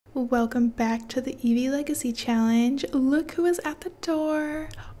Welcome back to the Eevee Legacy Challenge. Look who is at the door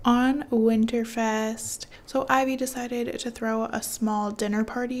on Winterfest. So Ivy decided to throw a small dinner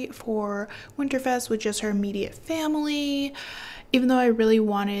party for Winterfest with just her immediate family. Even though I really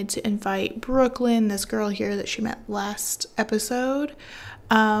wanted to invite Brooklyn, this girl here that she met last episode,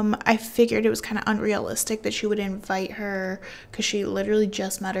 I figured it was kind of unrealistic that she would invite her because she literally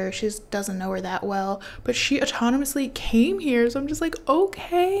just met her. She just doesn't know her that well, but she autonomously came here. So I'm just like,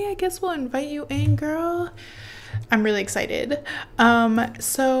 okay, I guess we'll invite you in, girl. I'm really excited.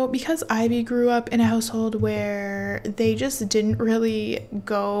 So because Ivy grew up in a household where they just didn't really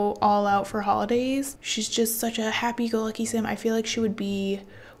go all out for holidays, she's just such a happy-go-lucky sim. I feel like she would be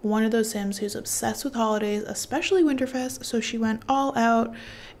one of those sims who's obsessed with holidays, especially Winterfest, so she went all out,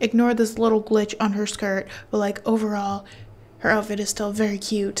 ignored this little glitch on her skirt, but like overall, her outfit is still very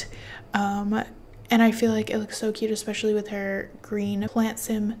cute. And I feel like it looks so cute, especially with her green plant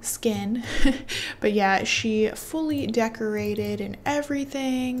sim skin. But yeah, she fully decorated and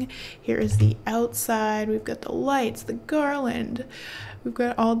everything. Here is the outside. We've got the lights, the garland. We've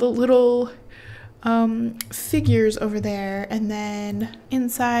got all the little figures over there, and then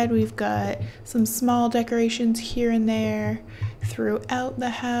inside we've got some small decorations here and there throughout the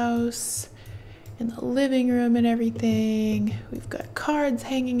house, in the living room and everything. We've got cards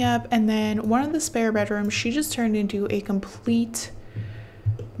hanging up, and then one of the spare bedrooms she just turned into a complete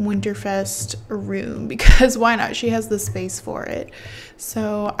Winterfest room because why not? She has the space for it.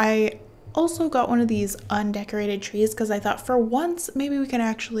 So I also got one of these undecorated trees because I thought for once maybe we can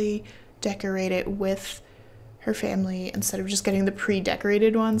actually decorate it with her family instead of just getting the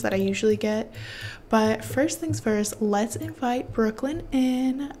pre-decorated ones that I usually get. But first things first, let's invite Brooklyn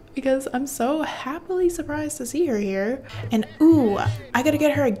in because I'm so happily surprised to see her here. And ooh, I gotta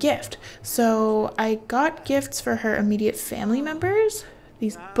get her a gift. So I got gifts for her immediate family members,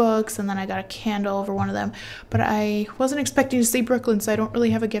 these books, and then I got a candle over one of them, but I wasn't expecting to see Brooklyn, so I don't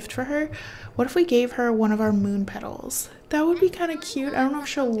really have a gift for her. What if we gave her one of our moon petals? That would be kind of cute. I don't know if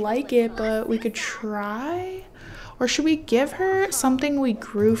she'll like it, but we could try. Or should we give her something we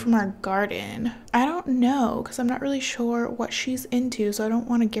grew from our garden? I don't know, because I'm not really sure what she's into, so I don't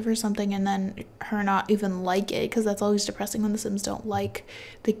want to give her something and then her not even like it, because that's always depressing when the Sims don't like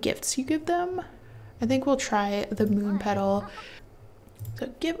the gifts you give them. I think we'll try the moon petal.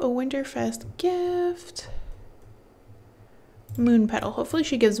 So give a Winterfest gift. Moon petal. Hopefully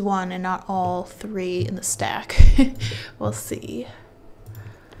she gives one and not all three in the stack. We'll see.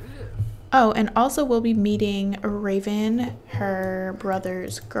 Oh, and also we'll be meeting Raven, her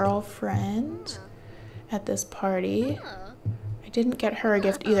brother's girlfriend, at this party. I didn't get her a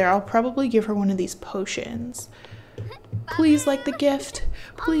gift either. I'll probably give her one of these potions. Please like the gift.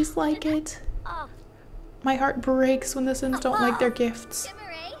 Please like it. My heart breaks when the Sims don't like their gifts.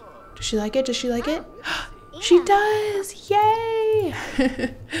 Does she like it? Does she like it? She does! Yay!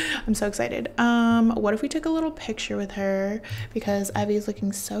 I'm so excited. What if we took a little picture with her? Because Ivy's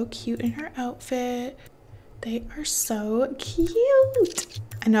looking so cute in her outfit. They are so cute!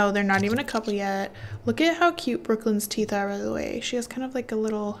 I know, they're not even a couple yet. Look at how cute Brooklyn's teeth are, by the way. She has kind of like a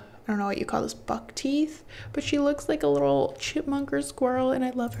little, I don't know what you call this, buck teeth, but she looks like a little chipmunk or squirrel, and I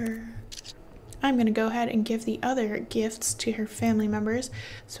love her. I'm gonna go ahead and give the other gifts to her family members.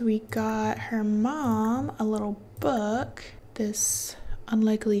 So we got her mom a little book, this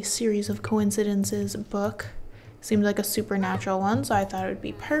Unlikely Series of Coincidences book. Seemed like a supernatural one, so I thought it would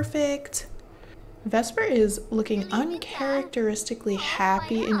be perfect. Vesper is looking uncharacteristically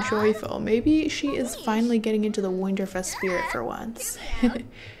happy and joyful. Maybe she is finally getting into the Winterfest spirit for once.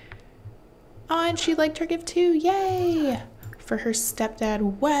 Oh, and she liked her gift too, yay! For her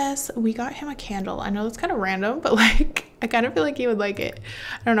stepdad, Wes, we got him a candle. I know that's kind of random, but like, I kind of feel like he would like it.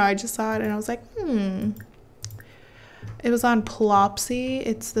 I don't know, I just saw it and I was like, It was on Plopsy.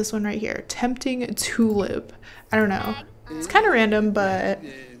 It's this one right here, Tempting Tulip. I don't know. It's kind of random, but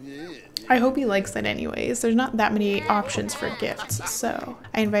I hope he likes it anyways. There's not that many options for gifts, so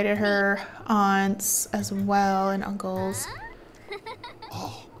I invited her aunts as well and uncles.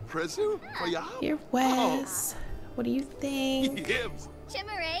 Oh, present for ya? Here, Wes. What do you think?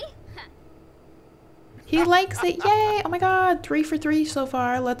 He likes it, yay! Oh my god, 3 for 3 so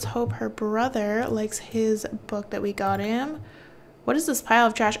far. Let's hope her brother likes his book that we got him. What is this pile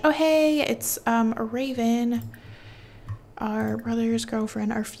of trash? Oh hey, it's a Raven, our brother's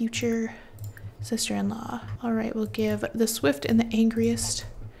girlfriend, our future sister-in-law. All right, we'll give the Swift and the Angriest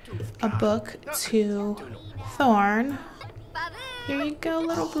a book to Thorn. Here you go,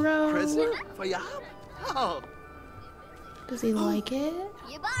 little bro. Present for ya? Oh. Does he like it?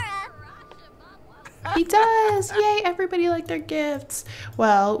 He does! Yay, everybody liked their gifts.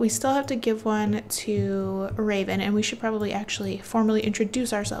 Well, we still have to give one to Raven, and we should probably actually formally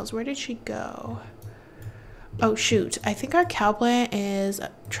introduce ourselves. Where did she go? Oh shoot, I think our cow plant is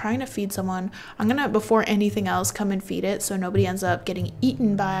trying to feed someone. I'm gonna, before anything else, come and feed it so nobody ends up getting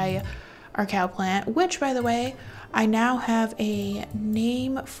eaten by our cow plant, which, by the way, I now have a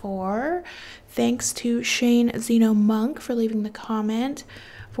name for, thanks to Shane Zeno Monk for leaving the comment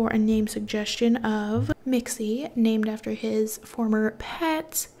for a name suggestion of Mixie, named after his former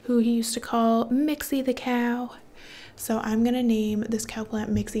pet, who he used to call Mixie the cow. So I'm gonna name this cow plant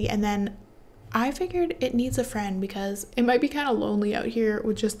Mixie, and then I figured it needs a friend because it might be kind of lonely out here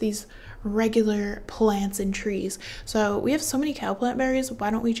with just these regular plants and trees. So we have so many cow plant berries,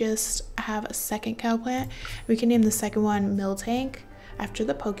 why don't we just have a second cow plant? We can name the second one Miltank after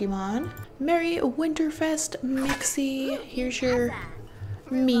the Pokemon. Merry Winterfest, Mixie. Here's your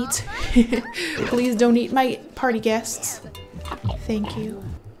meat. Please don't eat my party guests. Thank you.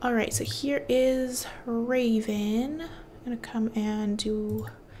 All right, so here is Raven. I'm gonna come and do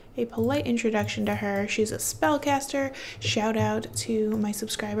a polite introduction to her. She's a spellcaster. Shout out to my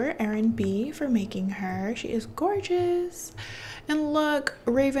subscriber Erin B for making her. She is gorgeous. And look,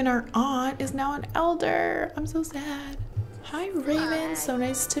 Raven, our aunt, is now an elder. I'm so sad. Hi Raven, so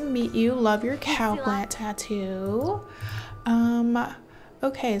nice to meet you. Love your cow plant tattoo.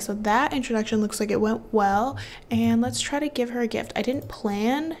 Okay, so that introduction looks like it went well, and let's try to give her a gift. I didn't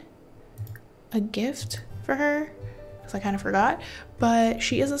plan a gift for her because I kind of forgot, but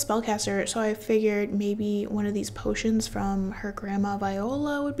she is a spellcaster, so I figured maybe one of these potions from her grandma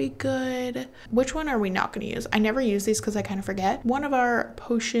Viola would be good. Which one are we not going to use? I never use these because I kind of forget. One of our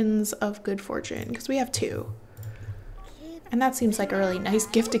potions of good fortune, because we have 2. And that seems like a really nice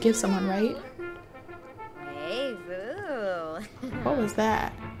gift to give someone, right? What was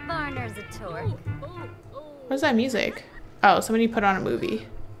that? What is that music? Oh, somebody put on a movie.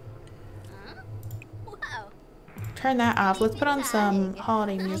 Turn that off. Let's put on some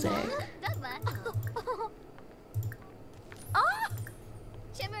holiday music.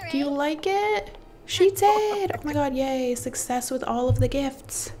 Do you like it? She did! Oh my god, yay. Success with all of the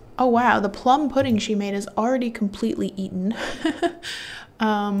gifts. Oh wow, the plum pudding she made is already completely eaten.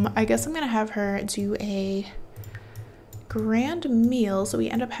 I guess I'm gonna have her do a grand meal so we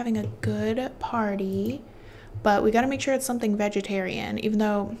end up having a good party, but we gotta make sure it's something vegetarian, even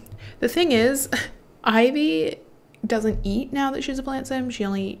though the thing is Ivy doesn't eat now that she's a plant sim. She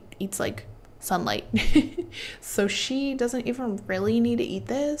only eats like sunlight. So she doesn't even really need to eat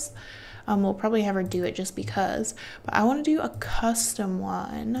this. We'll probably have her do it just because, but I want to do a custom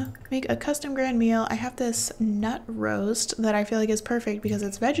one, make a custom grand meal. I have this nut roast that I feel like is perfect because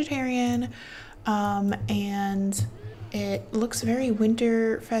it's vegetarian, and it looks very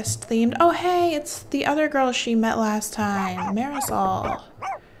Winterfest themed. Oh hey, it's the other girl she met last time, Marisol.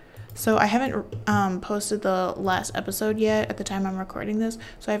 So I haven't posted the last episode yet at the time I'm recording this,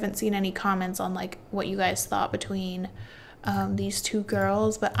 so I haven't seen any comments on like what you guys thought between these 2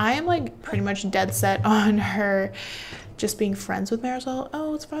 girls, but I am like pretty much dead set on her just being friends with Marisol.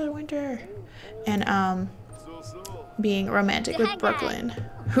 Oh, it's Father Winter. And being romantic with Brooklyn,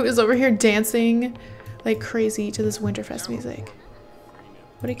 who is over here dancing like crazy to this Winterfest music.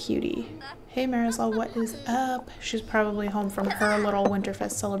 What a cutie. Hey Marisol, what is up? She's probably home from her little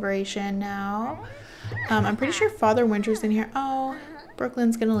Winterfest celebration now. I'm pretty sure Father Winter's in here. Oh,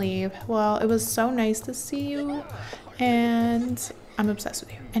 Brooklyn's gonna leave. Well, it was so nice to see you, and I'm obsessed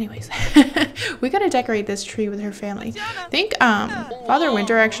with you. Anyways, we gotta decorate this tree with her family. I think Father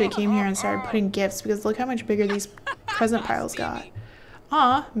Winter actually came here and started putting gifts because look how much bigger these present piles got.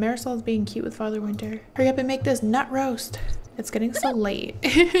 Aw, Marisol's being cute with Father Winter. Hurry up and make this nut roast. It's getting so late.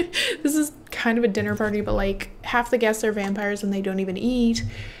 This is kind of a dinner party, but like half the guests are vampires and they don't even eat.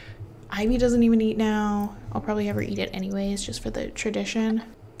 Ivy doesn't even eat now. I'll probably have her eat it anyways, just for the tradition.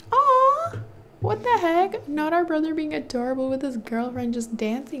 Aw, what the heck? Not our brother being adorable with his girlfriend just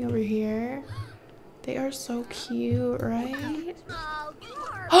dancing over here. They are so cute, right?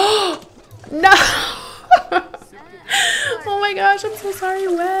 Oh, no! Oh my gosh, I'm so sorry,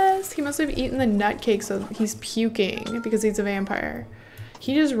 Wes. He must have eaten the nut cake, so he's puking because he's a vampire.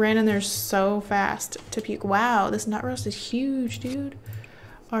 He just ran in there so fast to puke. Wow, this nut roast is huge, dude.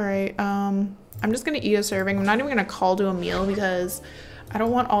 All right, I'm just gonna eat a serving. I'm not even gonna call to a meal because I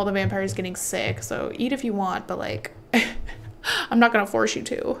don't want all the vampires getting sick. So eat if you want, but like, I'm not gonna force you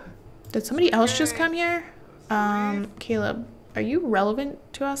to. Did somebody else just come here? Caleb, are you relevant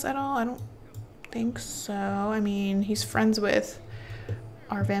to us at all? I don't think so. I mean, he's friends with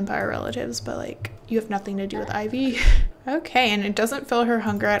our vampire relatives, but like, you have nothing to do with Ivy. Okay, and it doesn't fill her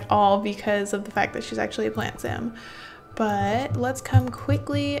hunger at all because of the fact that she's actually a plant sim. But let's come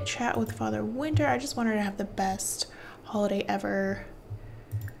quickly chat with Father Winter. I just want her to have the best holiday ever.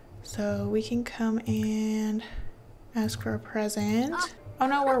 So we can come and ask for a present. Oh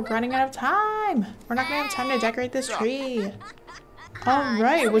no, we're running out of time. We're not gonna have time to decorate this tree. All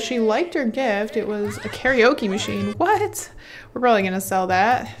right, well, she liked her gift. It was a karaoke machine. What? We're probably gonna sell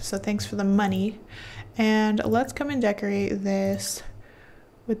that. So thanks for the money. And let's come and decorate this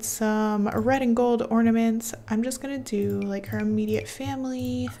with some red and gold ornaments. I'm just gonna do like her immediate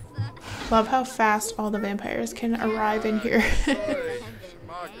family. Love how fast all the vampires can arrive in here.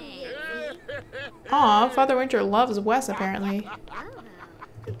 Aw, Father Winter loves Wes apparently.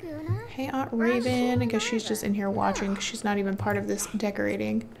 Hey, Aunt Raven. I guess she's just in here watching because she's not even part of this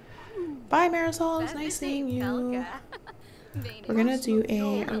decorating. Bye, Marisol. It's nice seeing you. We're gonna do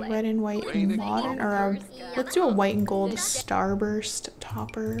a red and white modern, or let's do a white and gold starburst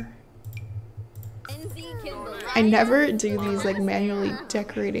topper. I never do these like manually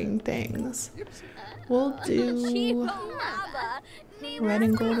decorating things. We'll do red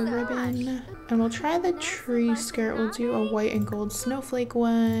and gold ribbon, and we'll try the tree skirt. We'll do a white and gold snowflake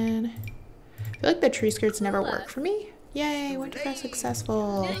one. I feel like the tree skirts never work for me. Yay, Winterfest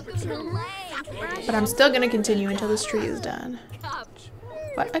successful. But I'm still gonna continue until this tree is done.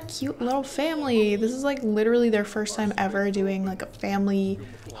 What a cute little family. This is like literally their first time ever doing like a family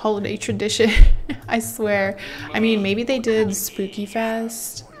holiday tradition. I swear. I mean, maybe they did Spooky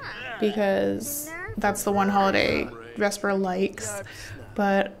Fest because that's the one holiday Vesper likes,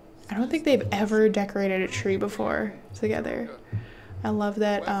 but I don't think they've ever decorated a tree before together. I love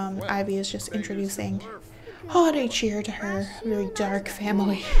that Ivy is just introducing holiday cheer to her very dark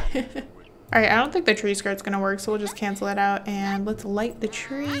family. Alright, I don't think the tree skirt's gonna work, so we'll just cancel it out and let's light the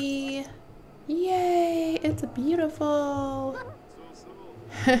tree. Yay! It's beautiful!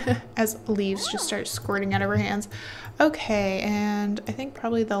 As leaves just start squirting out of her hands. Okay, and I think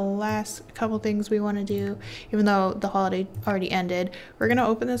probably the last couple things we want to do, even though the holiday already ended, we're gonna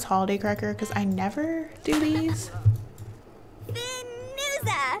open this holiday cracker because I never do these.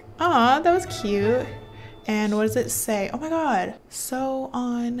 Aw, that was cute. And what does it say? Oh my god, so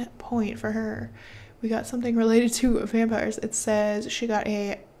on point for her. We got something related to vampires. It says she got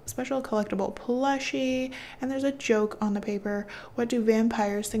a special collectible plushie, and there's a joke on the paper. What do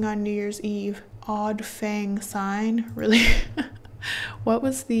vampires sing on New Year's Eve? Odd fang sign? Really? What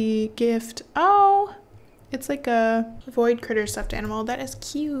was the gift? Oh, it's like a void critter stuffed animal. That is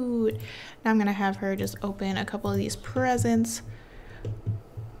cute. Now I'm gonna have her just open a couple of these presents,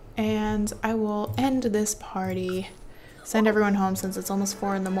 and I will end this party, send everyone home since it's almost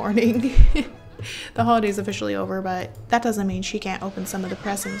 4 in the morning. The holiday's officially over, but that doesn't mean she can't open some of the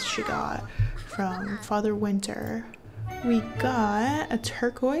presents she got from Father Winter. We got a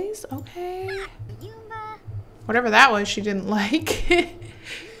turquoise, okay. Whatever that was she didn't like.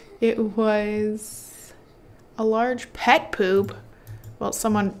 It was a large pet poop. Well,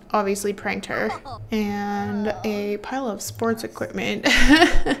 someone obviously pranked her. And a pile of sports equipment.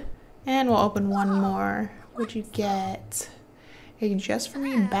 And we'll open one more. What'd you get? A just for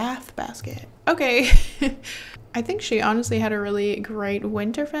me bath basket. Okay. I think she honestly had a really great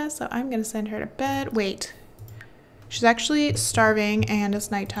Winterfest, so I'm gonna send her to bed. Wait. She's actually starving and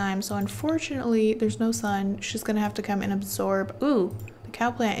it's nighttime, so unfortunately there's no sun. She's gonna have to come and absorb. Ooh, the cow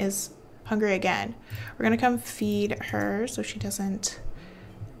plant is hungry again. We're gonna come feed her so she doesn't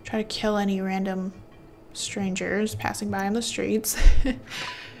try to kill any random strangers passing by on the streets.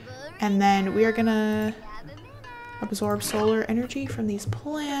 And then we are gonna absorb solar energy from these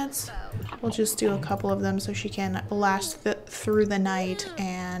plants. We'll just do a couple of them so she can last through the night,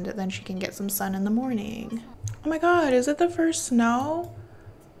 and then she can get some sun in the morning. Oh my god, is it the first snow?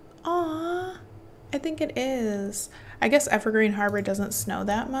 Aww, I think it is. I guess Evergreen Harbor doesn't snow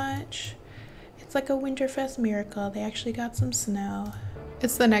that much. It's like a Winterfest miracle. They actually got some snow.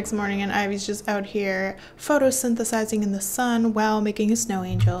 It's the next morning and Ivy's just out here photosynthesizing in the sun while making a snow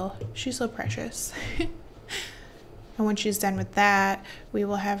angel. She's so precious. And when she's done with that, we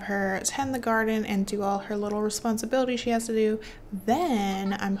will have her tend the garden and do all her little responsibilities she has to do.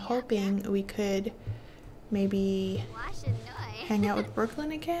 Then I'm hoping we could maybe hang out with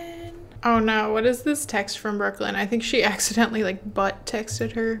Brooklyn again. Oh no, what is this text from Brooklyn? I think she accidentally like butt dialed /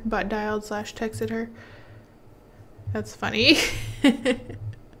 texted her. That's funny.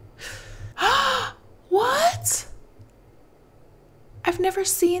 What? I've never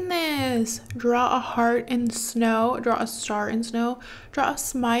seen this. Draw a heart in snow, draw a star in snow, draw a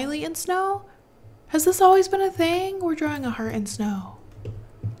smiley in snow. Has this always been a thing? We're drawing a heart in snow.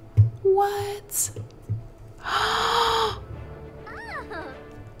 What?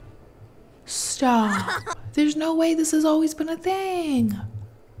 Stop. There's no way this has always been a thing.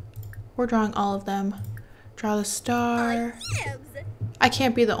 We're drawing all of them. Draw the star. I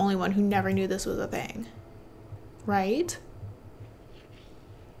can't be the only one who never knew this was a thing. Right?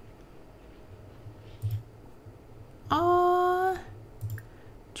 Aww.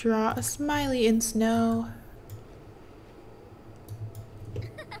 Draw a smiley in snow.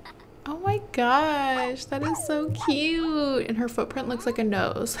 Oh my gosh, that is so cute. And her footprint looks like a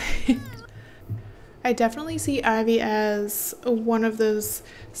nose. I definitely see Ivy as one of those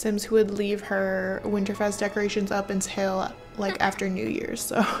Sims who would leave her Winterfest decorations up until like after New Year's.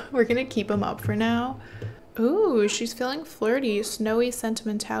 So we're gonna keep them up for now. Ooh, she's feeling flirty. Snowy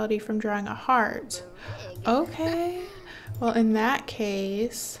sentimentality from drawing a heart. Okay. Well, in that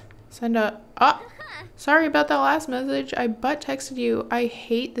case, send a... Oh, sorry about that last message. I butt texted you. I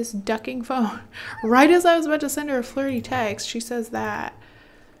hate this ducking phone. Right as I was about to send her a flirty text, she says that.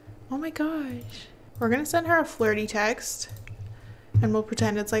 Oh my gosh. We're gonna send her a flirty text and we'll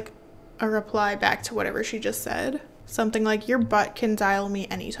pretend it's like a reply back to whatever she just said. Something like, your butt can dial me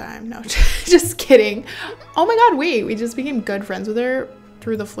anytime. No, just kidding. Oh my god, wait, we just became good friends with her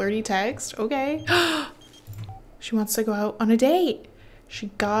through the flirty text. Okay. She wants to go out on a date. She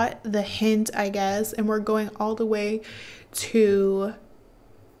got the hint, I guess, and we're going all the way to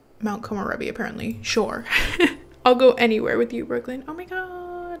Mount Komorebi, apparently. Sure. I'll go anywhere with you, Brooklyn. Oh my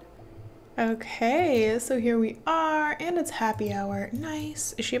god. Okay, so here we are, and it's happy hour.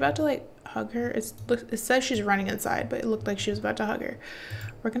 Nice. Is she about to, like, hug her? It says she's running inside, but it looked like she was about to hug her.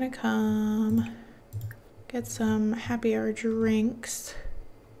 We're gonna come get some happy hour drinks.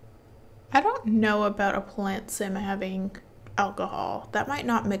 I don't know about a plant sim having alcohol. That might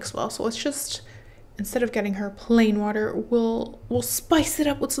not mix well, so let's just, instead of getting her plain water, we'll spice it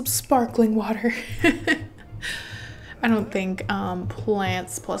up with some sparkling water. I don't think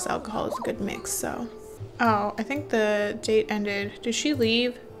plants plus alcohol is a good mix, so. Oh, I think the date ended. Did she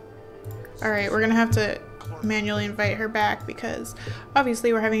leave? All right, we're gonna have to manually invite her back because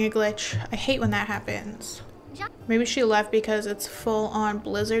obviously we're having a glitch. I hate when that happens. Maybe she left because it's full on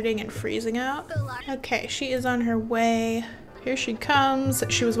blizzarding and freezing out. Okay, she is on her way. Here she comes.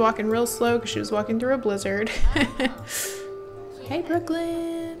 She was walking real slow because she was walking through a blizzard. Hey,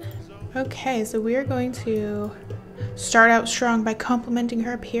 Brooklyn. Okay, so we are going to start out strong by complimenting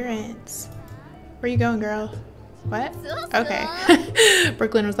her appearance. Where you going, girl? What? Okay.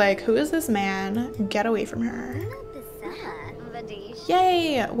 Brooklyn was like, who is this man? Get away from her.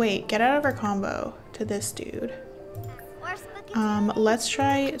 Yay! Wait, get out of her combo to this dude. Let's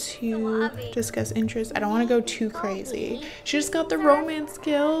try to discuss interests. I don't want to go too crazy. She just got the romance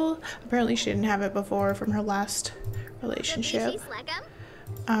skill. Apparently she didn't have it before from her last relationship.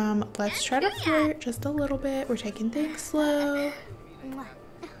 Let's try to flirt just a little bit. We're taking things slow.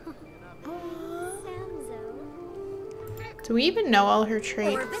 Do we even know all her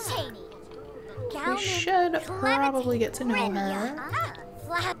traits? We should probably get to know her.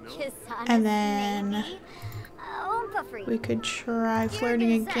 And then we could try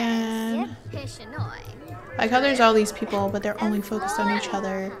flirting again. Like how there's all these people, but they're only focused on each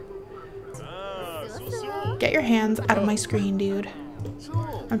other. Get your hands out of my screen, dude.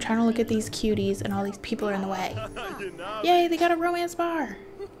 I'm trying to look at these cuties and all these people are in the way. Yay, they got a romance bar.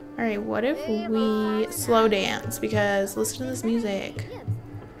 Alright, what if we slow dance? Because listen to this music.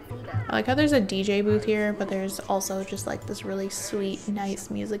 I like how there's a DJ booth here, but there's also just like this really sweet, nice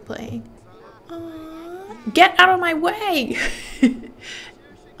music playing. Aww. Get out of my way!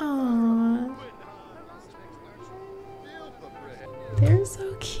 Aww. They're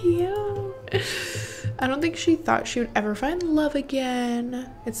so cute. I don't think she thought she would ever find love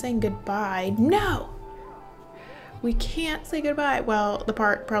again. It's saying goodbye. No! We can't say goodbye. Well, the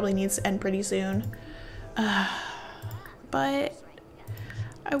part probably needs to end pretty soon. But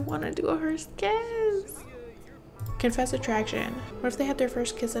I want to do a first kiss. Confess attraction. What if they had their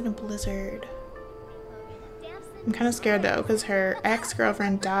first kiss in a blizzard? I'm kind of scared though, because her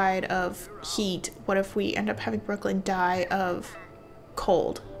ex-girlfriend died of heat. What if we end up having Brooklyn die of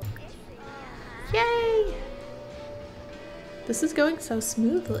cold? Yay! This is going so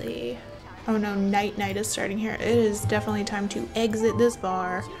smoothly. Oh no, night is starting here. It is definitely time to exit this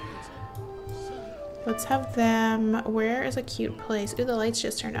bar. Let's have them. Where is a cute place? Ooh, the lights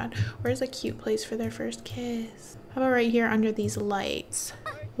just turned on. Where's a cute place for their first kiss? How about right here under these lights?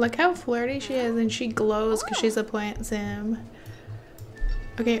 Look how flirty she is, and she glows because she's a plant sim.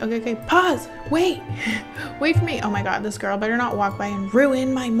 Okay. Pause! Wait! Wait for me! Oh my god, this girl better not walk by and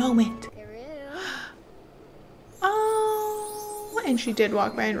ruin my moment. Oh, and she did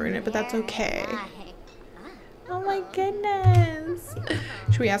walk by and ruin it, but that's okay. my goodness.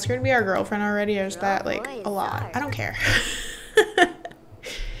 Should we ask her to be our girlfriend already, or is that like a lot? I don't care.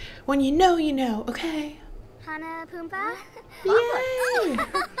 When you know, okay? Hana Poompa? Yay!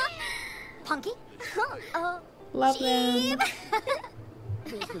 Punky? Oh, Love them.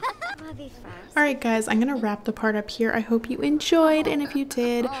 Alright guys, I'm gonna wrap the part up here. I hope you enjoyed, and if you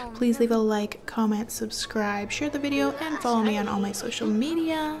did, please leave a like, comment, subscribe, share the video, and follow me on all my social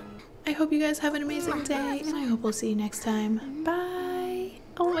media. I hope you guys have an amazing day, and I hope we'll see you next time. Bye!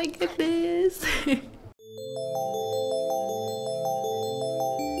 Oh my goodness!